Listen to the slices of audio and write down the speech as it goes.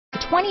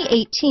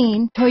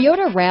2018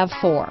 Toyota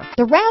RAV4.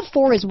 The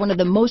RAV4 is one of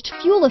the most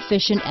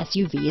fuel-efficient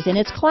SUVs in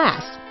its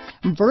class.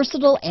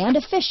 Versatile and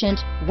efficient,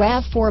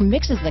 RAV4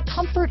 mixes the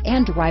comfort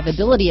and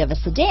drivability of a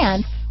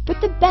sedan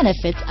with the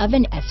benefits of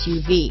an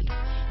SUV.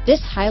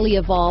 This highly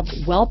evolved,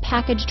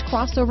 well-packaged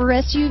crossover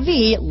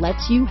SUV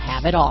lets you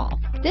have it all.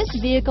 This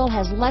vehicle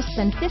has less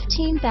than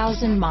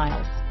 15,000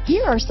 miles.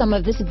 Here are some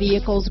of this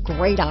vehicle's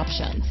great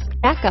options: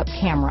 backup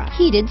camera,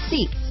 heated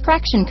seats,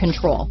 traction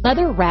control,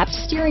 leather-wrapped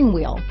steering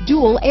wheel,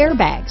 dual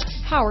airbags,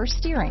 power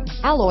steering,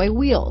 alloy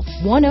wheels,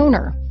 one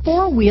owner,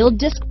 four-wheel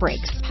disc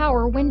brakes,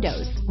 power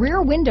windows,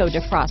 rear window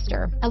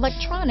defroster,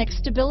 electronic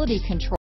stability control.